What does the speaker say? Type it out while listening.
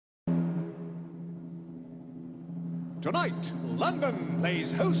Tonight, London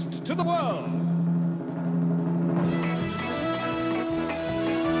plays host to the world.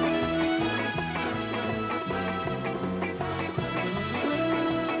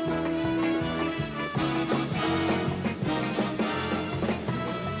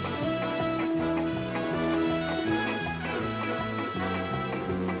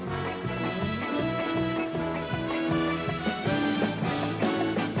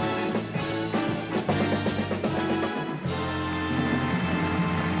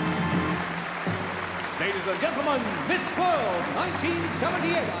 Ladies and gentlemen, Miss World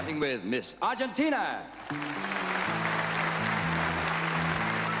 1978. Starting with Miss Argentina.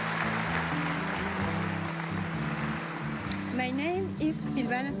 My name is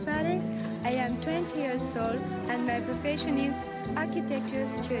Silvana Suarez. I am 20 years old and my profession is architecture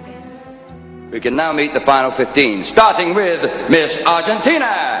student. We can now meet the final 15, starting with Miss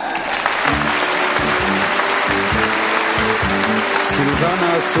Argentina.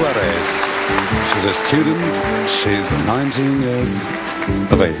 Silvana Suarez. She's a student. She's 19 years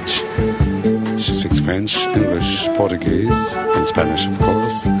of age. She speaks French, English, Portuguese, and Spanish, of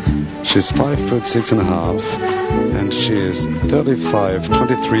course. She's 5'6.5", and she is 35,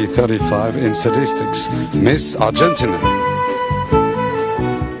 23, 35 in statistics. Miss Argentina.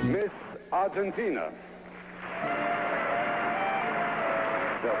 Miss Argentina.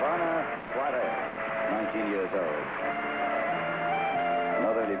 Silvana Suarez, 19 years old.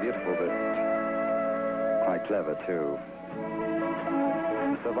 Not only beautiful, but quite clever, too.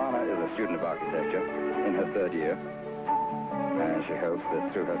 Silvana is a student of architecture in her third year, and she hopes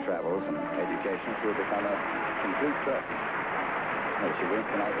that through her travels and education, she will become a complete person. Well, she will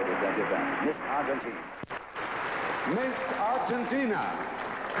tonight with plenty of that. Miss Argentina. Miss Argentina.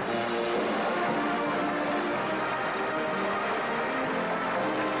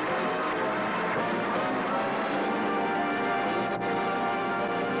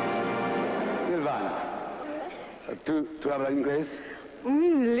 Silvana, tú hablas inglés?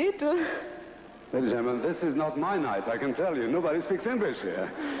 Little. Ladies and gentlemen, this is not my night, I can tell you. Nobody speaks English here.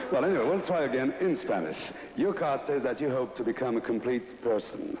 Well, anyway, we'll try again in Spanish. Your card says that you hope to become a complete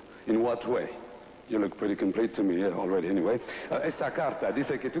person. In what way? You look pretty complete to me already, anyway. Esta carta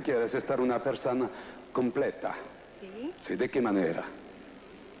dice que tú quieres estar una persona completa. Sí. Sí, ¿de qué manera?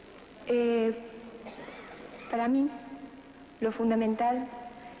 Para mí, lo fundamental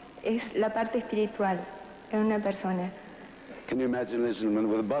es la parte espiritual en una persona. Can you imagine, ladies and gentlemen,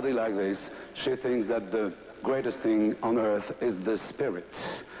 with a body like this, she thinks that the greatest thing on earth is the spirit.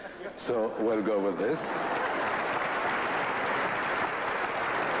 So we'll go with this.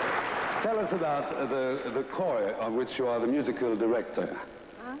 Tell us about the choir of which you are the musical director.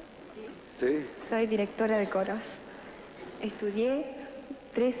 Ah, sí. See? Soy directora de coros. Estudié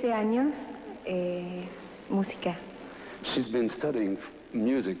 13 años música. She's been studying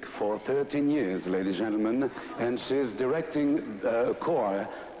music for 13 years, ladies and gentlemen, and she's directing a choir.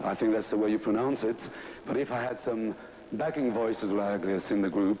 I think that's the way you pronounce it. But if I had some backing voices like this in the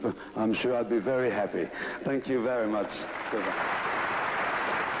group, I'm sure I'd be very happy. Thank you very much, Silvana.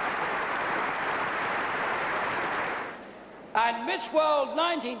 And Miss World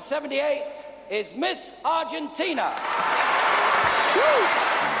 1978 is Miss Argentina.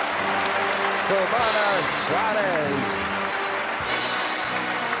 Silvana Suarez.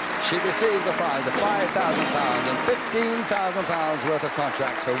 She receives a prize of £5,000 and £15,000 worth of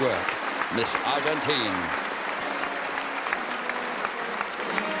contracts for work. Miss Argentina.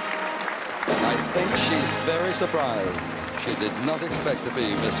 I think she's very surprised. She did not expect to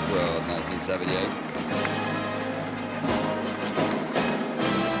be Miss World 1978.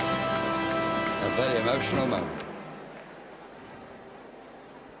 A very emotional moment.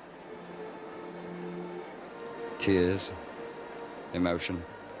 Tears, emotion,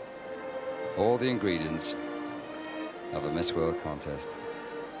 all the ingredients of a Miss World contest.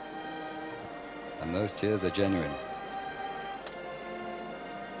 And those tears are genuine.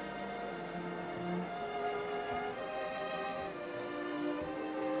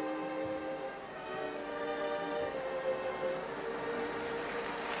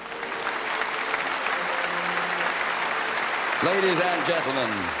 Ladies and gentlemen,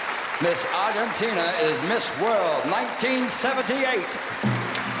 Miss Argentina is Miss World 1978.